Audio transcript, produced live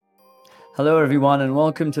Hello, everyone, and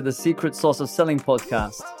welcome to the Secret Sauce of Selling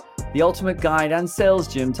podcast, the ultimate guide and sales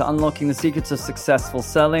gym to unlocking the secrets of successful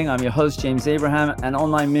selling. I'm your host, James Abraham, and on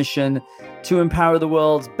my mission to empower the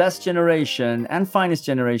world's best generation and finest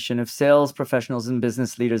generation of sales professionals and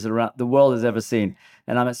business leaders around the world has ever seen.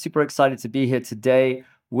 And I'm super excited to be here today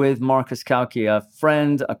with Marcus Cauchi, a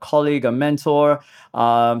friend, a colleague, a mentor,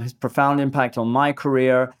 his profound impact on my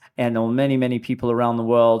career and on many, many people around the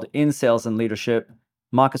world in sales and leadership.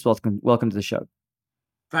 Marcus, welcome to the show.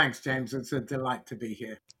 Thanks, James. It's a delight to be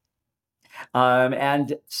here.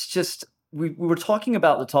 And it's just we were talking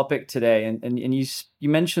about the topic today, and you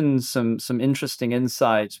mentioned some interesting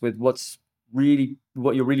insights with what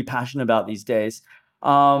you're really passionate about these days,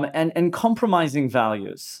 and compromising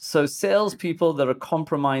values. So salespeople that are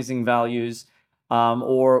compromising values,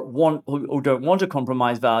 or don't want to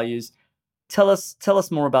compromise values. Tell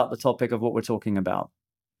us more about the topic of what we're talking about.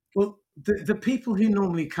 Well, the people who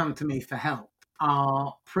normally come to me for help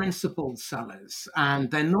are principal sellers,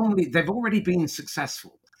 and they've already been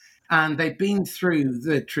successful, and they've been through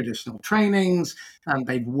the traditional trainings, and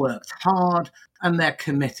they've worked hard, and they're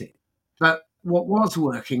committed. But what was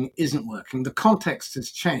working isn't working. The context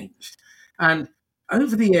has changed. And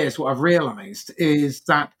over the years, what I've realized is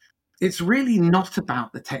that it's really not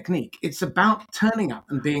about the technique. It's about turning up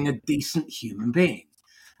and being a decent human being.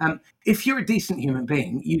 If you're a decent human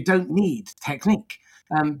being, you don't need technique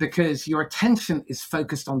because your attention is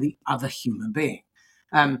focused on the other human being.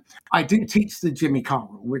 I do teach the Jimmy Carr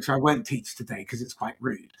rule, which I won't teach today because it's quite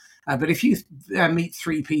rude. But if you meet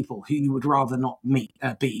three people who you would rather not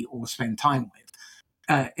be or spend time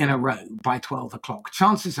with in a row by 12 o'clock,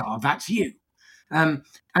 chances are that's you.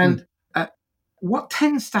 And what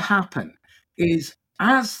tends to happen is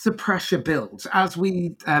as the pressure builds, as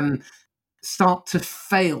we start to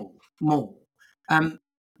fail more,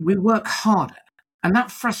 we work harder, and that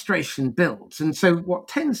frustration builds. And so what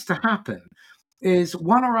tends to happen is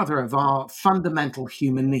one or other of our fundamental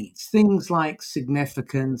human needs, things like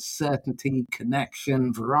significance, certainty,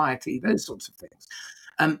 connection, variety, those sorts of things,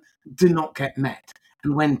 do not get met.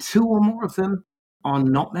 And when two or more of them are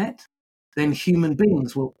not met, then human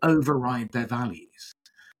beings will override their values.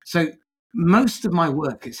 So most of my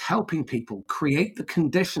work is helping people create the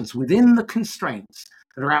conditions within the constraints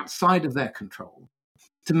that are outside of their control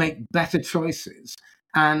to make better choices.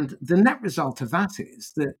 And the net result of that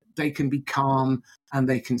is that they can be calm and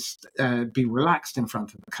they can be relaxed in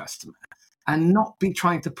front of the customer and not be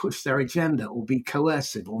trying to push their agenda or be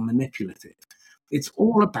coercive or manipulative. It's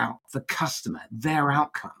all about the customer, their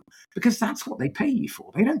outcome, because that's what they pay you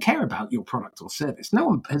for. They don't care about your product or service. No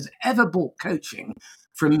one has ever bought coaching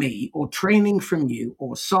from me or training from you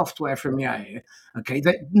or software from you. Okay,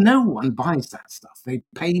 no one buys that stuff. They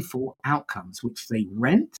pay for outcomes, which they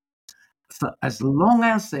rent for as long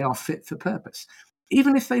as they are fit for purpose.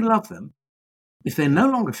 Even if they love them, if they're no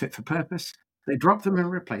longer fit for purpose, they drop them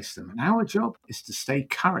and replace them. And our job is to stay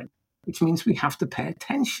current, which means we have to pay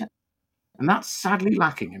attention. And that's sadly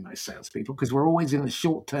lacking in most salespeople because we're always in the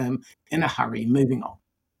short term, in a hurry, moving on.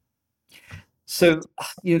 So,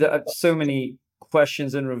 there are so many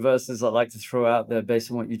questions and reverses I'd like to throw out there based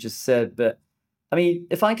on what you just said. But I mean,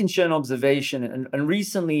 if I can share an observation, and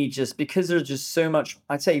recently, just because there's just so much,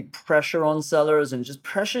 I'd say, pressure on sellers and just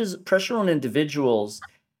pressure on individuals,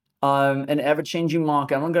 an ever-changing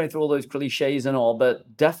market. I'm not going through all those cliches and all,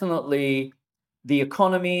 but definitely the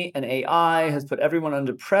economy and AI has put everyone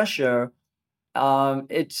under pressure.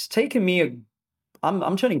 It's taken me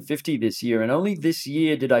I'm turning 50 this year, and only this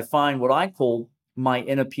year did I find what I call my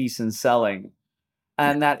inner peace in selling.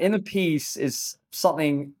 And that inner peace is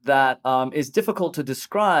something that is difficult to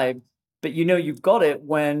describe, but you've got it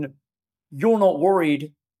when you're not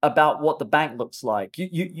worried about what the bank looks like.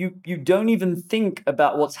 You don't even think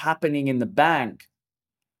about what's happening in the bank,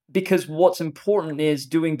 because what's important is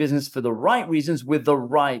doing business for the right reasons with the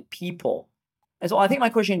right people. And so I think my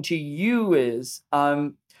question to you is,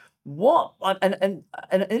 what and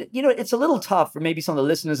it's a little tough for maybe some of the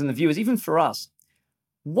listeners and the viewers, even for us.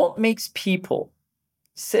 What makes people,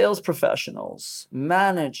 sales professionals,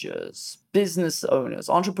 managers, business owners,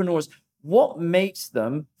 entrepreneurs, what makes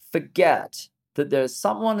them forget that there's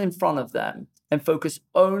someone in front of them and focus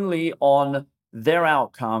only on their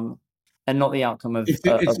outcome and not the outcome of It's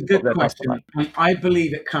a good their question. customer? I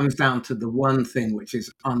believe it comes down to the one thing, which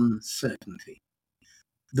is uncertainty.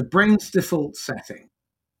 The brain's default setting,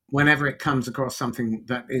 whenever it comes across something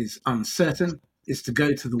that is uncertain, is to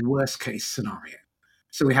go to the worst case scenario.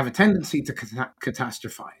 So we have a tendency to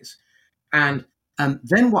catastrophize. And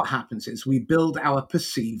then what happens is we build our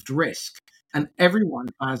perceived risk. And everyone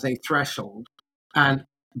has a threshold. And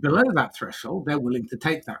Below that threshold, they're willing to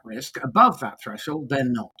take that risk. Above that threshold, they're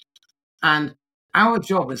not. And our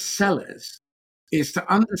job as sellers is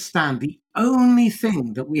to understand the only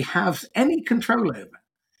thing that we have any control over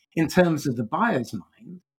in terms of the buyer's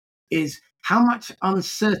mind is how much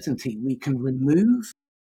uncertainty we can remove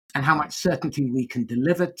and how much certainty we can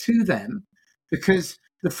deliver to them, because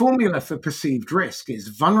the formula for perceived risk is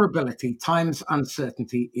vulnerability times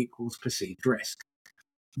uncertainty equals perceived risk.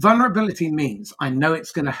 Vulnerability means I know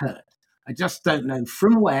it's going to hurt. I just don't know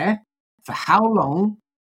from where, for how long,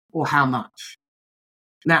 or how much.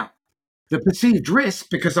 Now, the perceived risk,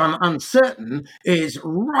 because I'm uncertain, is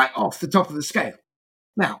right off the top of the scale.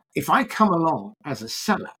 Now, if I come along as a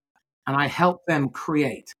seller and I help them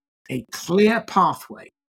create a clear pathway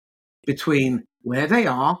between where they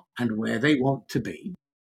are and where they want to be,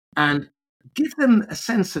 and give them a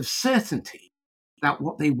sense of certainty that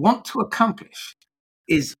what they want to accomplish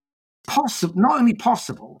is possible, not only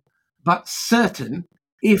possible, but certain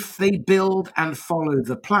if they build and follow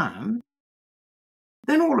the plan,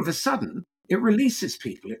 then all of a sudden it releases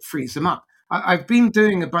people, it frees them up. I've been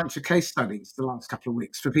doing a bunch of case studies the last couple of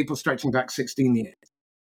weeks for people stretching back 16 years.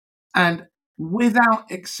 And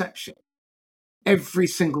without exception, every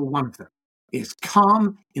single one of them is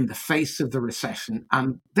calm in the face of the recession.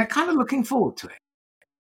 And they're kind of looking forward to it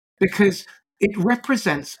because it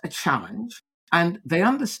represents a challenge. And they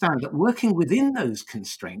understand that working within those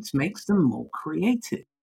constraints makes them more creative.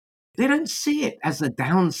 They don't see it as a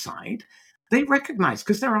downside. They recognize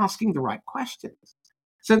because they're asking the right questions.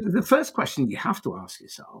 So the first question you have to ask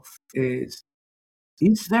yourself is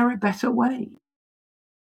there a better way?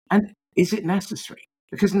 And is it necessary?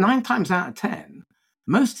 Because 9 times out of 10,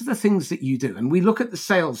 most of the things that you do, and we look at the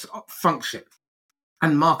sales function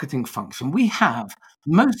and marketing function, we have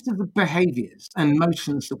most of the behaviors and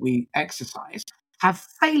motions that we exercise have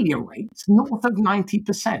failure rates north of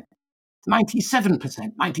 90%,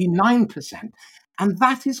 97%, 99%, and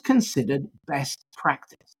that is considered best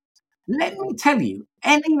practice. Let me tell you,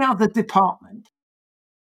 any other department,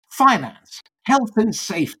 finance, health and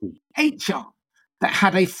safety, HR, that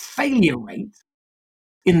had a failure rate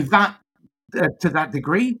in that to that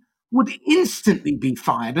degree would instantly be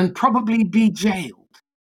fired and probably be jailed.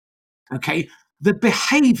 Okay, the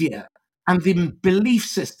behavior and the belief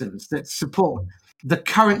systems that support the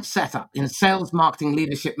current setup in sales, marketing,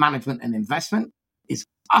 leadership, management, and investment is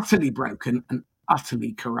utterly broken and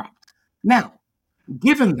utterly corrupt. Now,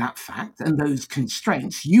 given that fact and those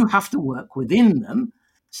constraints, you have to work within them.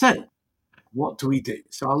 So, what do we do?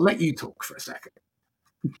 So, I'll let you talk for a second.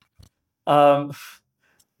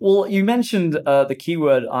 Well, you mentioned the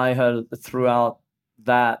keyword I heard throughout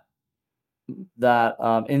that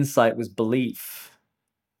insight was belief.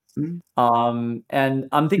 And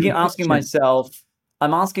I'm thinking, asking myself,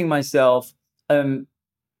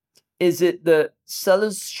 is it that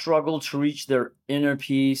sellers struggle to reach their inner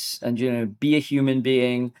peace and be a human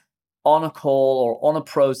being on a call or on a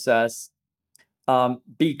process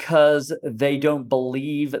because they don't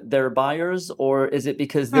believe they're buyers, or is it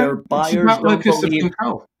because their buyers don't believe,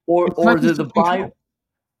 or do the buyer?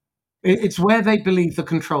 It's where they believe the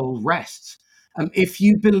control rests. If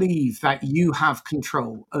you believe that you have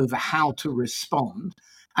control over how to respond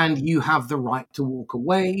and you have the right to walk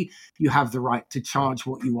away, you have the right to charge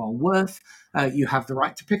what you are worth, you have the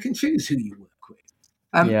right to pick and choose who you work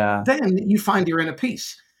with, then you find your inner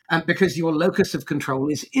peace because your locus of control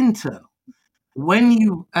is internal. When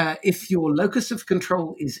you, if your locus of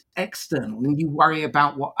control is external and you worry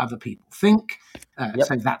about what other people think,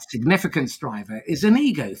 so that significance driver is an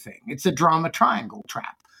ego thing. It's a drama triangle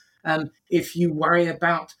trap. If you worry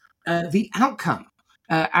about the outcome,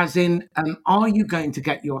 as in, are you going to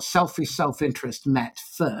get your selfish self-interest met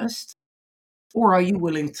first, or are you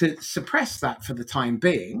willing to suppress that for the time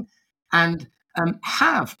being and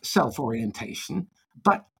have self-orientation,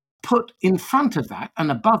 but put in front of that and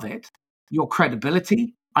above it your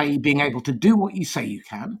credibility, i.e. being able to do what you say you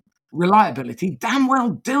can, reliability, damn well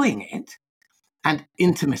doing it, and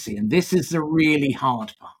intimacy. And this is the really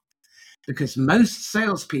hard part, because most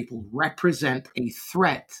salespeople represent a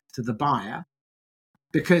threat to the buyer,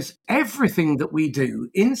 because everything that we do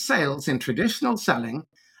in sales, in traditional selling,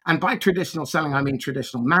 and by traditional selling, I mean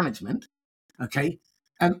traditional management, okay,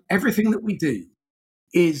 everything that we do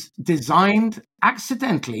is designed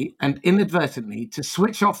accidentally and inadvertently to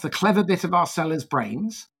switch off the clever bit of our sellers'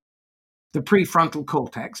 brains, the prefrontal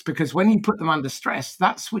cortex, because when you put them under stress,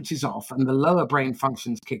 that switches off and the lower brain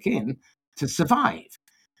functions kick in to survive.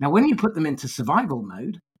 Now, when you put them into survival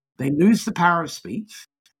mode, they lose the power of speech,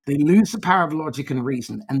 they lose the power of logic and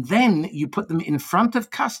reason, and then you put them in front of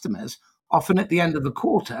customers, often at the end of the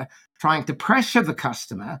quarter, trying to pressure the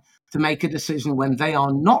customer to make a decision when they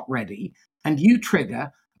are not ready, and you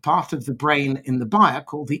trigger part of the brain in the buyer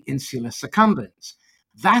called the insula accumbens.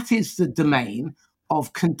 That is the domain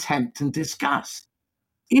of contempt and disgust.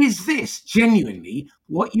 Is this genuinely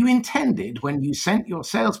what you intended when you sent your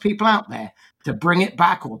salespeople out there to bring it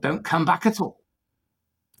back, or don't come back at all?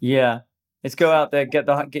 Yeah. It's go out there,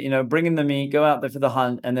 bring in the meat, go out there for the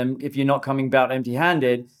hunt. And then if you're not coming back empty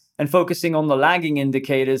handed and focusing on the lagging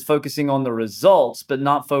indicators, focusing on the results, but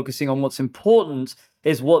not focusing on what's important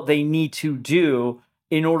is what they need to do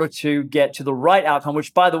in order to get to the right outcome,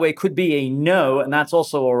 which, by the way, could be a no. And that's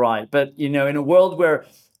also all right. But, in a world where,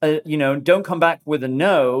 don't come back with a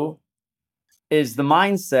no is the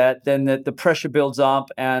mindset, then the pressure builds up.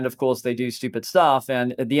 And of course, they do stupid stuff.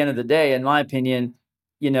 And at the end of the day, in my opinion,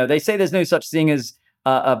 they say there's no such thing as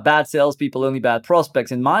bad salespeople, only bad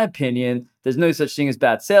prospects. In my opinion, there's no such thing as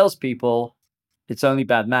bad salespeople. It's only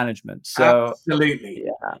bad management. So, absolutely.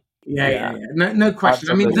 Yeah. No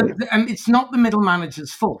question. Absolutely. I mean, it's not the middle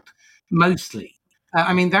manager's fault, mostly.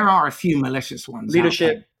 There are a few malicious ones.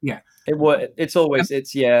 Leadership. Yeah. It's always, But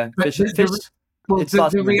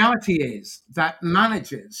the reality is that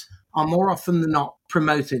managers are more often than not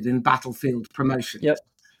promoted in battlefield promotions. Yep.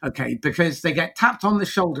 Okay, because they get tapped on the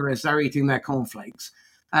shoulder as they're eating their cornflakes,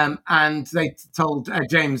 and they told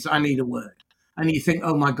James, "I need a word," and you think,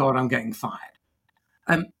 "Oh my God, I'm getting fired."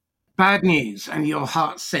 Bad news, and your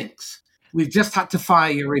heart sinks. We've just had to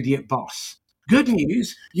fire your idiot boss. Good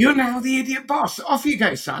news, you're now the idiot boss. Off you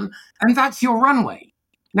go, son, and that's your runway.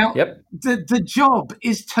 Now, the job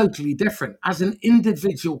is totally different. As an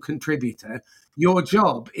individual contributor, your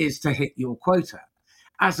job is to hit your quota.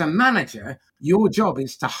 As a manager, your job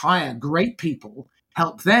is to hire great people,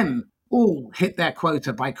 help them all hit their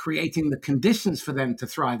quota by creating the conditions for them to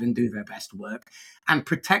thrive and do their best work, and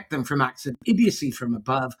protect them from acts of idiocy from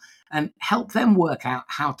above, and help them work out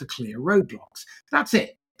how to clear roadblocks. That's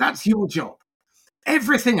it. That's your job.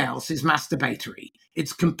 Everything else is masturbatory.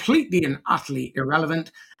 It's completely and utterly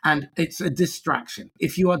irrelevant, and it's a distraction.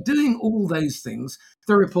 If you are doing all those things,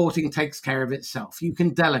 the reporting takes care of itself. You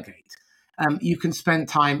can delegate. You can spend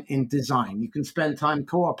time in design. You can spend time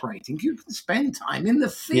cooperating. You can spend time in the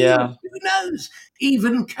field. Yeah. Who knows?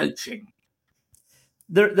 Even coaching.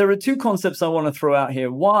 There are two concepts I want to throw out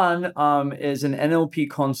here. One is an NLP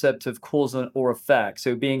concept of cause or effect.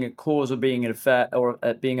 So being a cause or being an effect, or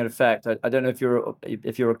being an effect. I don't know if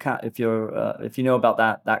you know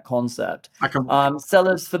about that concept.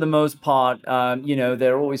 Sellers, for the most part,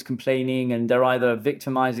 they're always complaining, and they're either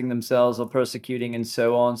victimizing themselves or persecuting and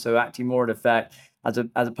so on. So acting more at effect as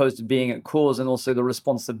opposed to being at cause, and also the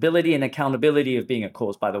responsibility and accountability of being at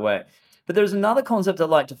cause, by the way. But there's another concept I'd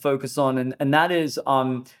like to focus on, and that is,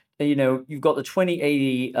 you've got the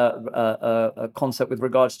 2080 concept with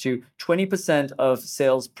regards to 20% of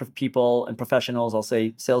sales people and professionals, I'll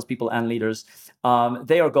say salespeople and leaders,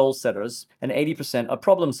 they are goal setters, and 80% are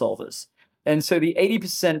problem solvers. And so the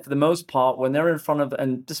 80%, for the most part, when they're in front of,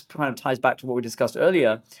 and this kind of ties back to what we discussed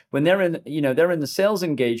earlier, when they're in the sales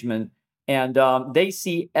engagement, and they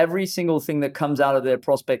see every single thing that comes out of their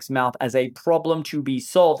prospect's mouth as a problem to be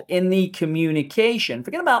solved in the communication.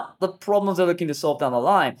 Forget about the problems they're looking to solve down the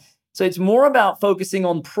line. So it's more about focusing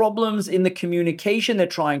on problems in the communication they're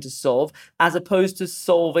trying to solve, as opposed to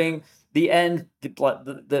solving the end,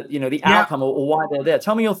 the outcome, or why they're there.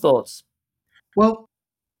 Tell me your thoughts. Well,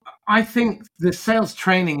 I think the sales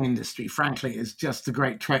training industry, frankly, is just a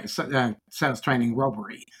great sales training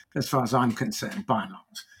robbery, as far as I'm concerned, by and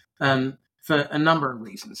large. For a number of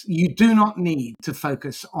reasons. You do not need to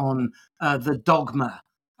focus on the dogma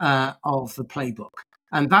of the playbook.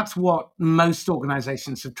 And that's what most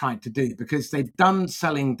organizations have tried to do, because they've done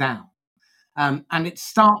selling down. And it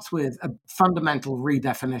starts with a fundamental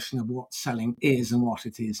redefinition of what selling is and what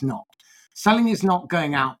it is not. Selling is not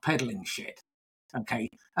going out peddling shit. Okay.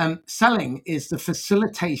 Selling is the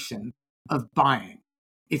facilitation of buying.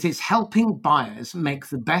 It is helping buyers make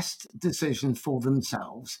the best decision for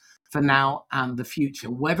themselves for now and the future,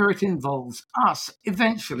 whether it involves us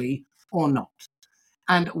eventually or not.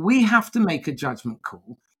 And we have to make a judgment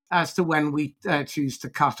call as to when we choose to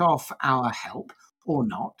cut off our help or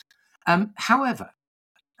not. However,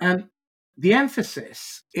 the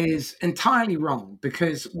emphasis is entirely wrong,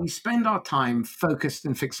 because we spend our time focused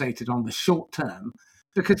and fixated on the short term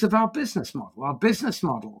because of our business model. Our business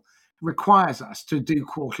model requires us to do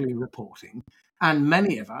quarterly reporting. And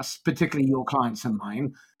many of us, particularly your clients and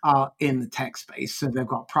mine, are in the tech space. So they've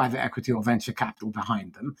got private equity or venture capital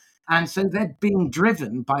behind them. And so they're being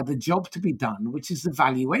driven by the job to be done, which is the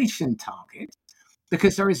valuation target.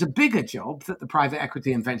 because there is a bigger job that the private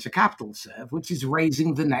equity and venture capital serve, which is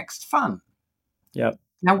raising the next fund. Yep.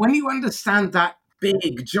 Now, when you understand that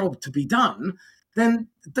big job to be done, then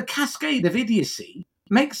the cascade of idiocy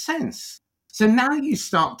makes sense. So now you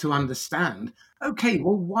start to understand, okay,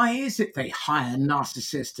 well, why is it they hire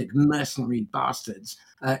narcissistic, mercenary bastards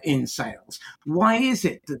in sales? Why is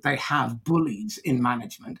it that they have bullies in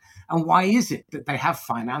management? And why is it that they have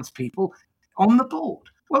finance people on the board?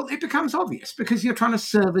 Well, it becomes obvious because you're trying to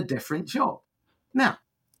serve a different job. Now,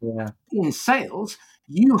 Yeah. in sales,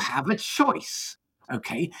 you have a choice.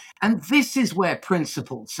 Okay. And this is where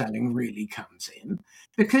principled selling really comes in,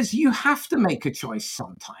 because you have to make a choice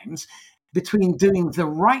sometimes between doing the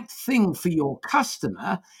right thing for your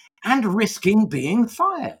customer and risking being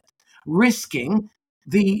fired, risking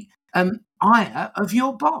the ire of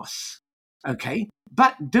your boss. Okay.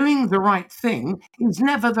 But doing the right thing is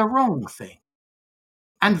never the wrong thing.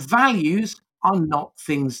 And values are not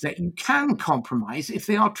things that you can compromise if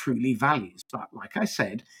they are truly values. But like I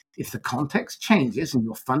said, if the context changes and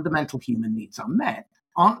your fundamental human needs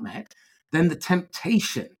aren't met, then the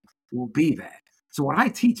temptation will be there. So what I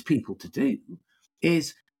teach people to do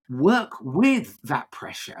is work with that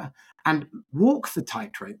pressure and walk the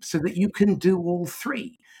tightrope so that you can do all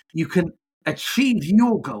three. You can achieve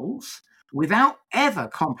your goals without ever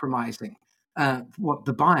compromising what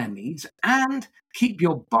the buyer needs, and keep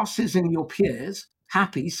your bosses and your peers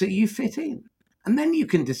happy so you fit in. And then you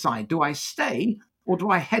can decide, do I stay or do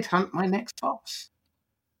I headhunt my next boss?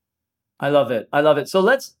 I love it. I love it. So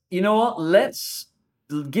let's, you know what? Let's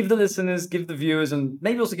give the listeners, give the viewers, and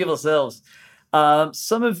maybe also give ourselves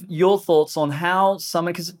some of your thoughts on how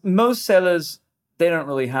someone, because most sellers, they don't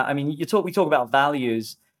really have, I mean, we talk about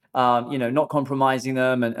values, not compromising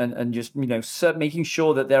them and just, making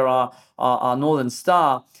sure that there are our Northern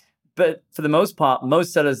Star. But for the most part,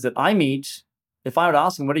 most sellers that I meet, if I were to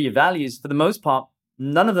ask them, what are your values? For the most part,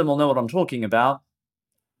 none of them will know what I'm talking about.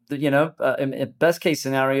 In best case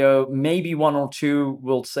scenario, maybe one or two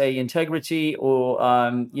will say integrity or,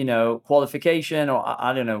 qualification or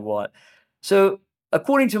I don't know what. So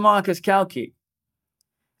according to Marcus Cauchi,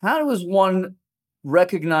 how does one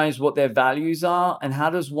recognize what their values are and how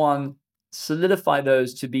does one solidify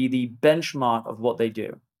those to be the benchmark of what they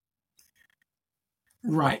do?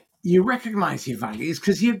 Right. You recognize your values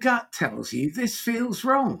because your gut tells you this feels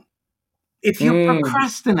wrong. If you're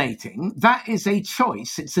procrastinating, that is a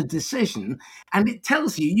choice, it's a decision, and it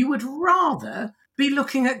tells you would rather be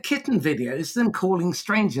looking at kitten videos than calling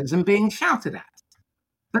strangers and being shouted at.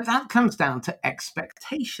 But that comes down to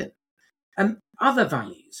expectation and other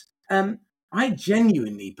values. I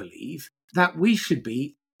genuinely believe that we should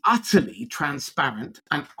be utterly transparent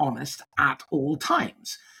and honest at all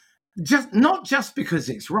times. Not just because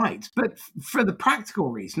it's right, but for the practical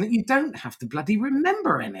reason that you don't have to bloody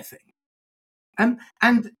remember anything.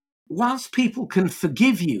 And whilst people can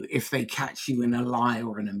forgive you if they catch you in a lie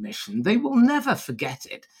or an omission, they will never forget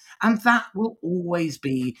it. And that will always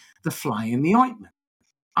be the fly in the ointment.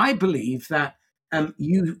 I believe that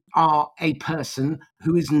you are a person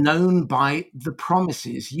who is known by the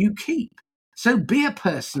promises you keep. So be a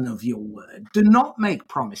person of your word. Do not make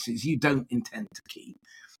promises you don't intend to keep.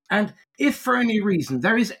 And if for any reason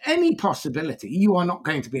there is any possibility you are not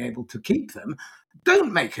going to be able to keep them,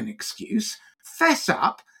 don't make an excuse, fess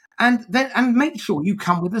up, and make sure you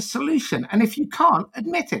come with a solution. And if you can't,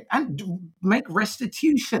 admit it and make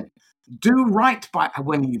restitution. Do right by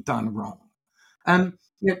when you've done wrong.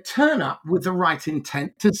 Turn up with the right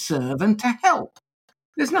intent to serve and to help.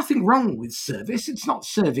 There's nothing wrong with service. It's not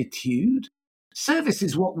servitude. Service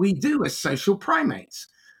is what we do as social primates.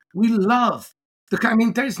 We love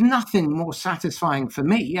there's nothing more satisfying for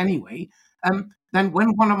me anyway, than when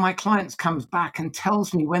one of my clients comes back and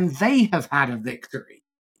tells me when they have had a victory.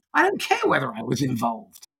 I don't care whether I was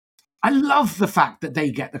involved. I love the fact that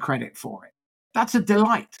they get the credit for it. That's a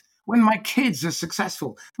delight. When my kids are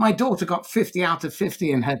successful, my daughter got 50 out of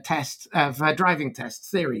 50 in her test of her driving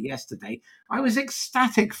test theory yesterday. I was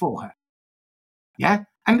ecstatic for her. Yeah.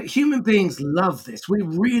 And human beings love this. We're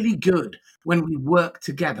really good when we work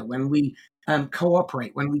together, when we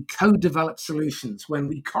cooperate, when we co-develop solutions, when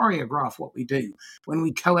we choreograph what we do, when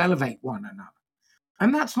we co-elevate one another.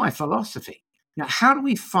 And that's my philosophy. Now, how do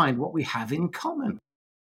we find what we have in common?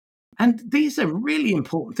 And these are really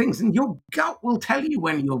important things. And your gut will tell you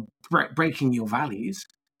when you're breaking your values,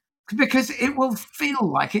 because it will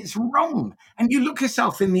feel like it's wrong. And you look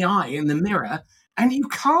yourself in the eye in the mirror, and you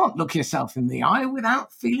can't look yourself in the eye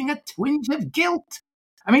without feeling a twinge of guilt.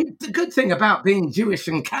 I mean, the good thing about being Jewish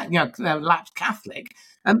and lapsed Catholic,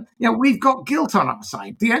 we've got guilt on our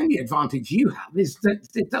side. The only advantage you have is that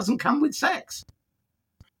it doesn't come with sex.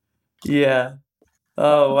 Yeah.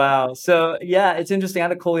 Oh, wow. So, yeah, it's interesting. I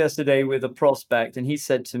had a call yesterday with a prospect, and he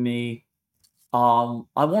said to me, I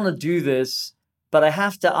want to do this, but I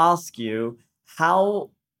have to ask you,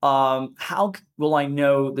 how will I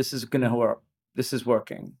know this is going to work? This is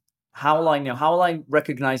working. How will I know? How will I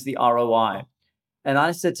recognize the ROI? And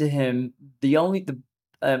I said to him,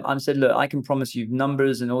 I said, look, I can promise you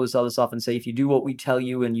numbers and all this other stuff, and say if you do what we tell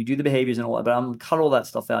you and you do the behaviors and all that, but I'm gonna cut all that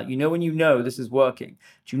stuff out. You know when you know this is working.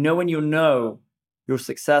 Do you know when you know you're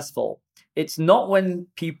successful? It's not when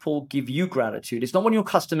people give you gratitude. It's not when your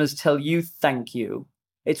customers tell you thank you.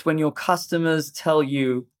 It's when your customers tell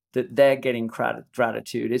you that they're getting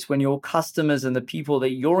gratitude. It's when your customers and the people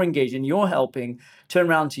that you're engaging, you're helping, turn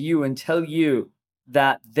around to you and tell you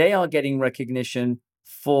that they are getting recognition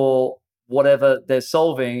for whatever they're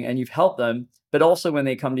solving and you've helped them, but also when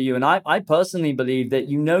they come to you. And I personally believe that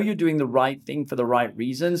you're doing the right thing for the right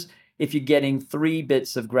reasons if you're getting 3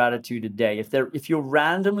 bits of gratitude a day. If you're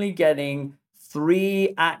randomly getting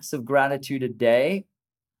 3 acts of gratitude a day,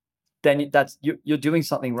 then you're doing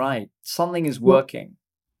something right. Something is Well, working.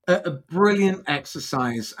 a brilliant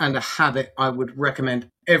exercise and a habit I would recommend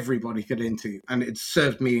everybody get into, and it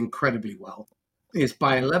served me incredibly well, is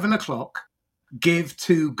by 11 o'clock, give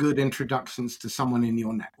 2 good introductions to someone in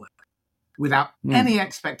your network without Mm, any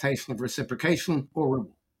expectation of reciprocation or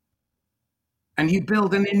reward. And you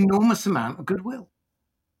build an enormous amount of goodwill.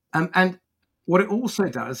 And what it also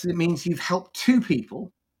does, it means you've helped 2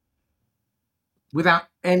 people without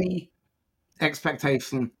any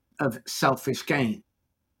expectation of selfish gain.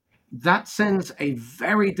 That sends a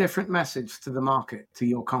very different message to the market, to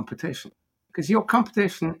your competition. Because your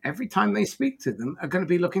competition, every time they speak to them, are going to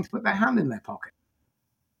be looking to put their hand in their pocket.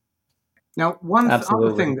 Now, one other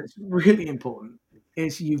absolutely. thing that's really important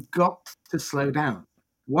is you've got to slow down.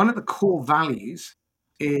 One of the core values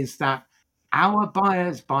is that our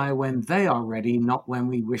buyers buy when they are ready, not when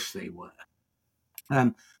we wish they were.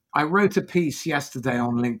 Um, I wrote a piece yesterday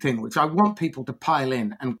on LinkedIn, which I want people to pile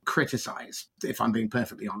in and criticize, if I'm being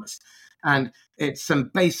perfectly honest. And it's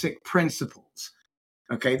some basic principles.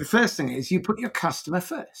 Okay, the first thing is you put your customer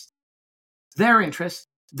first, their interest,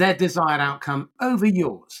 their desired outcome over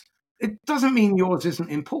yours. It doesn't mean yours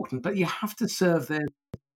isn't important, but you have to serve their,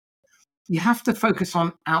 you have to focus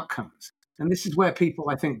on outcomes. And this is where people,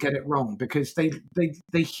 I think, get it wrong because they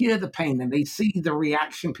hear the pain and they see the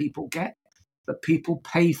reaction people get, but people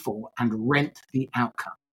pay for and rent the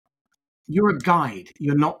outcome. You're a guide.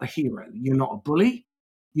 You're not the hero. You're not a bully.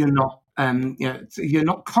 You're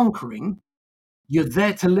not conquering. You're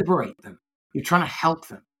there to liberate them. You're trying to help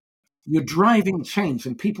them. You're driving change,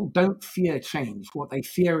 and people don't fear change. What they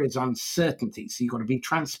fear is uncertainty. So you've got to be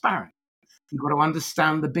transparent. You've got to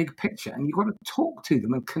understand the big picture, and you've got to talk to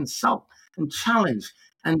them and consult and challenge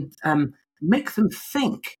and make them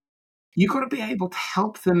think. You've got to be able to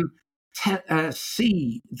help them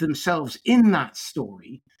see themselves in that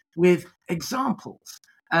story with examples.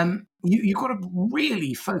 You've got to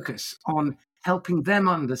really focus on helping them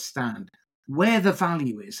understand where the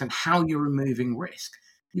value is and how you're removing risk.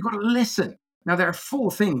 You've got to listen. Now, there are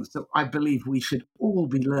 4 things that I believe we should all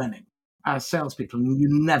be learning as salespeople, and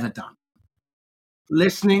you've never done: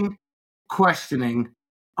 listening, questioning,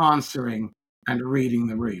 answering, and reading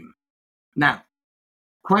the room. Now,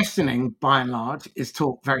 questioning, by and large, is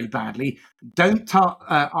taught very badly. Don't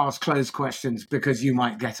ask closed questions because you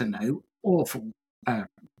might get a no. Awful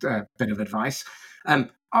bit of advice.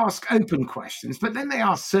 Ask open questions, but then they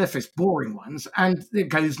ask surface, boring ones, and it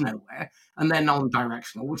goes nowhere, and they're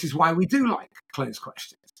non-directional, which is why we do like closed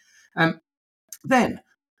questions. Then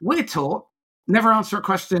we're taught never answer a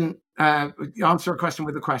question. Answer a question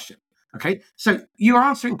with a question. Okay, so you're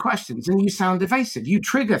answering questions and you sound evasive. You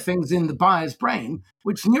trigger things in the buyer's brain,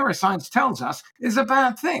 which neuroscience tells us is a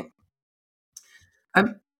bad thing.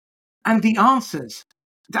 Um, and the answers,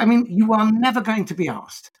 I mean, you are never going to be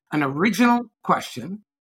asked an original question.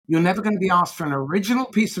 You're never going to be asked for an original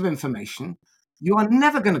piece of information. You are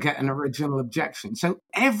never going to get an original objection. So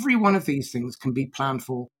every one of these things can be planned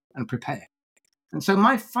for and prepared. And so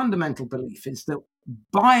my fundamental belief is that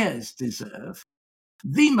buyers deserve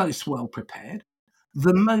the most well prepared,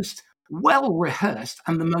 the most well rehearsed,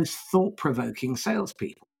 and the most thought provoking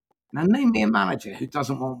salespeople. Now, name me a manager who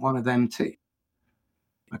doesn't want one of them too.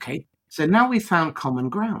 Okay, so now we've found common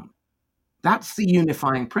ground. That's the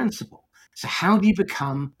unifying principle. So, how do you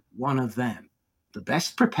become one of them? The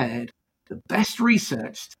best prepared, the best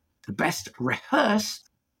researched, the best rehearsed,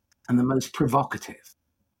 and the most provocative.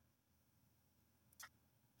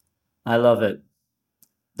 I love it.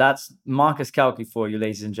 That's Marcus Cauchi for you,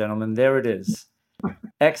 ladies and gentlemen. There it is.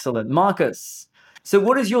 Excellent. Marcus, so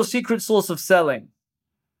what is your secret source of selling?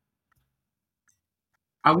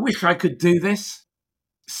 I wish I could do this.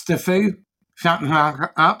 Stafu, shut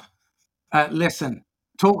up, listen,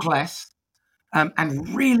 talk less,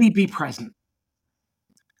 and really be present.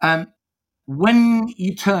 When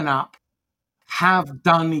you turn up, have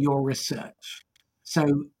done your research. So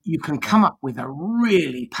you can come up with a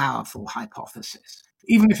really powerful hypothesis,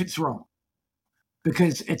 even if it's wrong,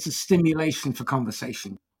 because it's a stimulation for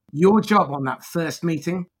conversation. Your job on that first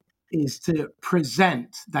meeting is to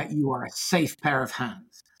present that you are a safe pair of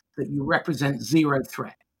hands, that you represent zero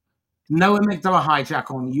threat. No amygdala hijack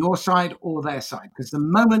on your side or their side, because the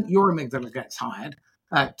moment your amygdala gets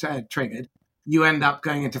triggered, you end up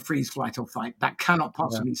going into freeze, flight, or fight. That cannot Yeah.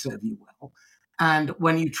 possibly serve you well. And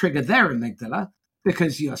when you trigger their amygdala,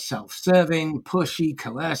 because you're self-serving, pushy,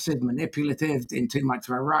 coercive, manipulative, in too much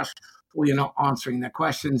of a rush, or you're not answering their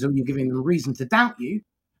questions, or you're giving them reason to doubt you,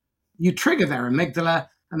 you trigger their amygdala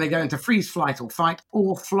and they go into freeze, flight, or fight,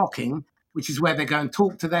 or flocking, which is where they go and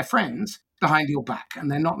talk to their friends behind your back,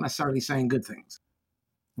 and they're not necessarily saying good things.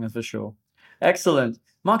 Yeah, for sure. Excellent.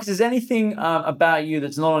 Marcus, is there anything about you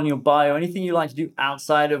that's not on your bio, anything you like to do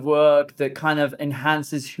outside of work that kind of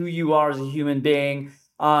enhances who you are as a human being,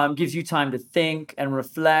 gives you time to think and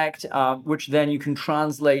reflect, which then you can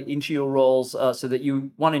translate into your roles so that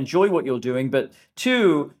you, one, enjoy what you're doing, but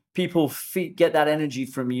two, people get that energy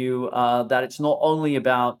from you, that it's not only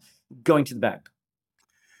about going to the bank?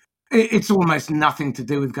 It's almost nothing to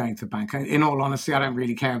do with going to the bank. In all honesty, I don't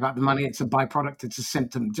really care about the money. It's a byproduct. It's a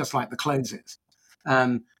symptom, just like the clothes is.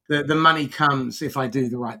 The money comes if I do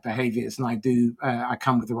the right behaviors and I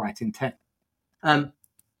come with the right intent. Um,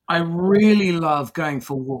 I really love going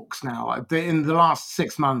for walks now. In the last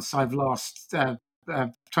 6 months, I've lost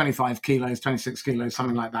 25 kilos, 26 kilos,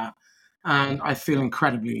 something like that. And I feel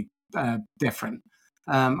incredibly different.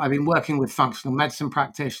 I've been working with functional medicine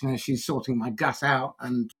practitioners. She's sorting my gut out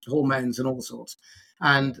and hormones and all sorts.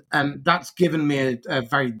 And that's given me a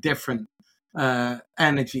very different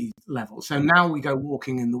energy level. So now we go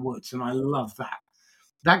walking in the woods, and I love that.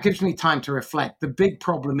 That gives me time to reflect. The big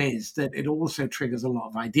problem is that it also triggers a lot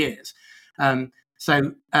of ideas. That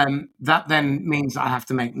then means I have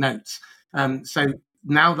to make notes. So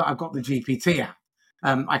now that I've got the GPT app,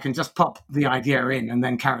 I can just pop the idea in and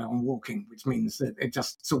then carry on walking, which means that it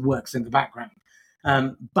just sort of works in the background.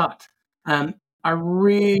 But I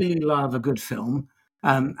really love a good film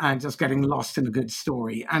and just getting lost in a good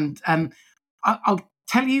story. And I'll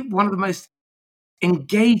tell you, one of the most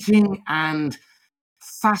engaging and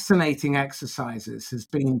fascinating exercises has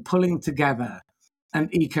been pulling together an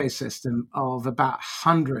ecosystem of about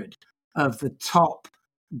 100 of the top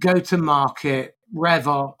go to market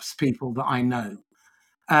RevOps people that I know.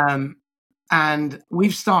 Um, and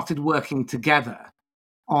we've started working together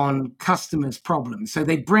on customers' problems. So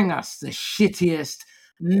they bring us the shittiest,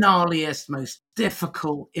 gnarliest, most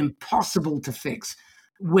difficult, impossible to fix,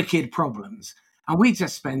 wicked problems. And we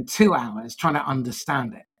just spend 2 hours trying to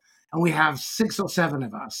understand it. And we have 6 or 7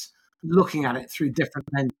 of us looking at it through different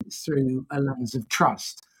lenses, through a lens of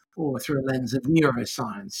trust, or through a lens of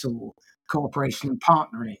neuroscience, or cooperation and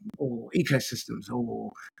partnering, or ecosystems,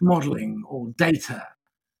 or modeling, or data.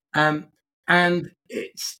 Um, and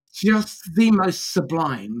it's just the most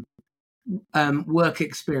sublime work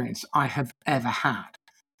experience I have ever had.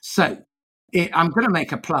 So I'm going to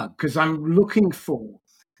make a plug because I'm looking for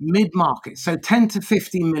mid-market, so 10 to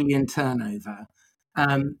 50 million turnover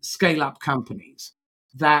scale-up companies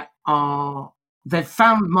that they've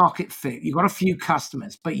found market fit. You've got a few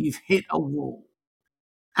customers, but you've hit a wall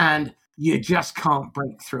and you just can't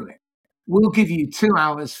break through it. We'll give you 2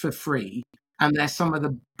 hours for free, and they're some of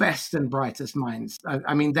the best and brightest minds.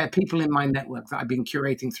 I mean, they're people in my network that I've been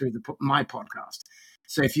curating through my podcast.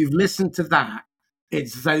 So if you've listened to that,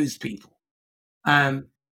 it's those people.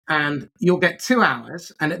 And you'll get 2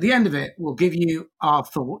 hours, and at the end of it, we'll give you our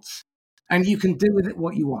thoughts, and you can do with it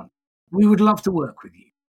what you want. We would love to work with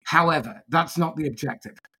you. However, that's not the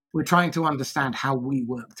objective. We're trying to understand how we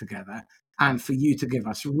work together and for you to give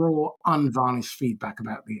us raw, unvarnished feedback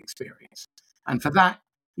about the experience. And for that,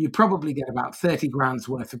 you probably get about 30 grand's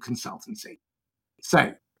worth of consultancy.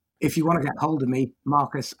 So if you want to get hold of me,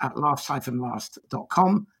 Marcus at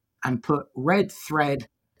laughs-last.com, and put red thread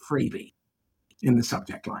freebie in the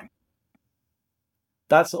subject line.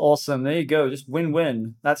 That's awesome. There you go. Just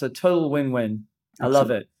win-win. That's a total win-win. I love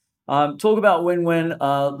Absolutely. it. Talk about win-win.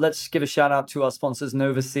 Let's give a shout out to our sponsors,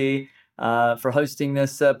 Novasea, for hosting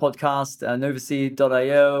this podcast.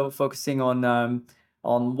 Novasea.io, focusing on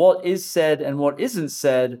what is said and what isn't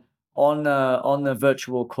said on the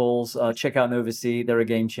virtual calls. Check out Novasi; they're a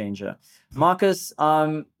game changer. Marcus,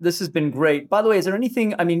 this has been great. By the way, is there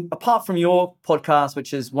anything? I mean, apart from your podcast,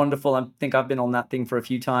 which is wonderful, I think I've been on that thing for a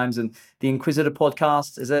few times, and the Inquisitor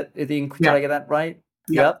podcast. Did I get that right?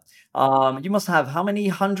 Yeah. Yep. You must have how many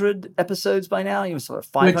hundred episodes by now? You must have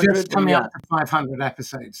We're 500. just coming up to 500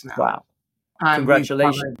 episodes now. Wow! And we've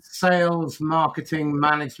Congratulations. covered sales, marketing,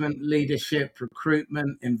 management, leadership,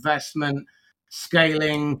 recruitment, investment,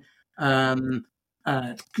 scaling,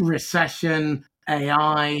 recession,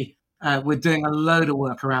 AI. We're doing a load of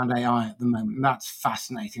work around AI at the moment. And that's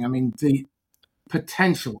fascinating. I mean, the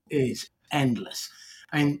potential is endless.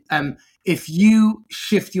 And if you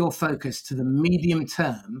shift your focus to the medium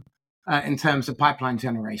term in terms of pipeline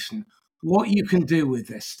generation, what you can do with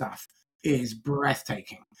this stuff is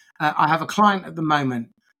breathtaking. I have a client at the moment,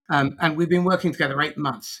 and we've been working together 8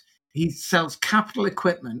 months. He sells capital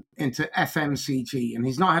equipment into FMCG, and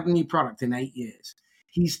he's not had a new product in 8 years.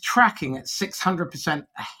 He's tracking at 600%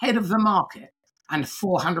 ahead of the market and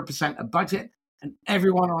 400% of budget, and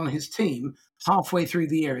everyone on his team halfway through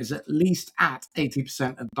the year is at least at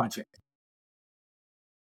 80% of budget.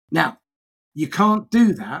 Now, you can't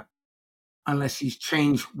do that unless you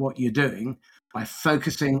change what you're doing by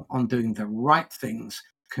focusing on doing the right things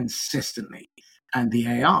consistently. And the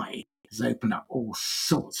AI has opened up all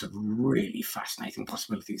sorts of really fascinating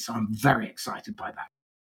possibilities. So I'm very excited by that.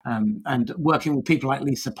 And working with people like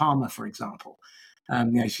Lisa Palmer, for example,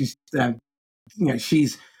 she's a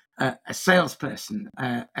salesperson,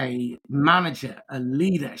 a manager, a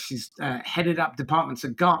leader. She's headed up departments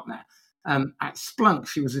at Gartner. At Splunk,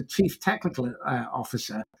 she was a chief technical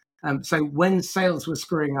officer. So when sales were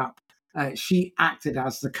screwing up, she acted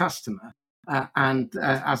as the customer and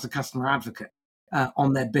as the customer advocate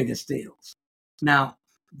on their biggest deals. Now,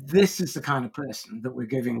 this is the kind of person that we're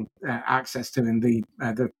giving access to in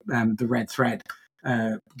the Red Thread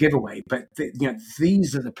giveaway. But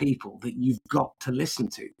these are the people that you've got to listen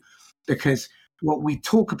to, because what we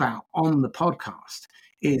talk about on the podcast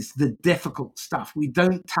is the difficult stuff. We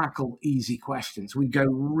don't tackle easy questions. We go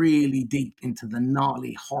really deep into the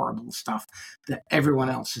gnarly, horrible stuff that everyone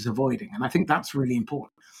else is avoiding. And I think that's really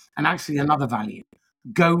important. And actually, another value,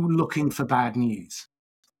 go looking for bad news.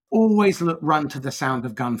 Always run to the sound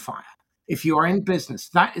of gunfire. If you are in business,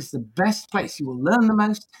 that is the best place. You will learn the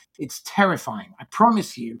most. It's terrifying. I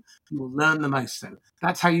promise you, you will learn the most. So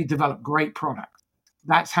that's how you develop great product.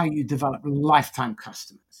 That's how you develop lifetime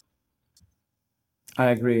customers.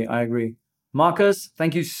 I agree. Marcus,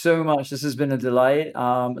 thank you so much. This has been a delight.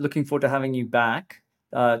 Looking forward to having you back.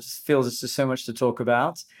 Just feels there's just so much to talk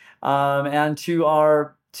about. And to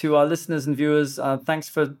our listeners and viewers, thanks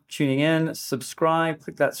for tuning in. Subscribe,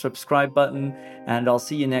 click that subscribe button, and I'll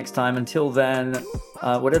see you next time. Until then,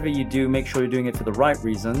 whatever you do, make sure you're doing it for the right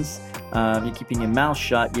reasons. You're keeping your mouth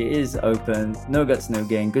shut, your ears open. No guts, no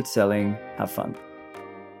gain. Good selling. Have fun.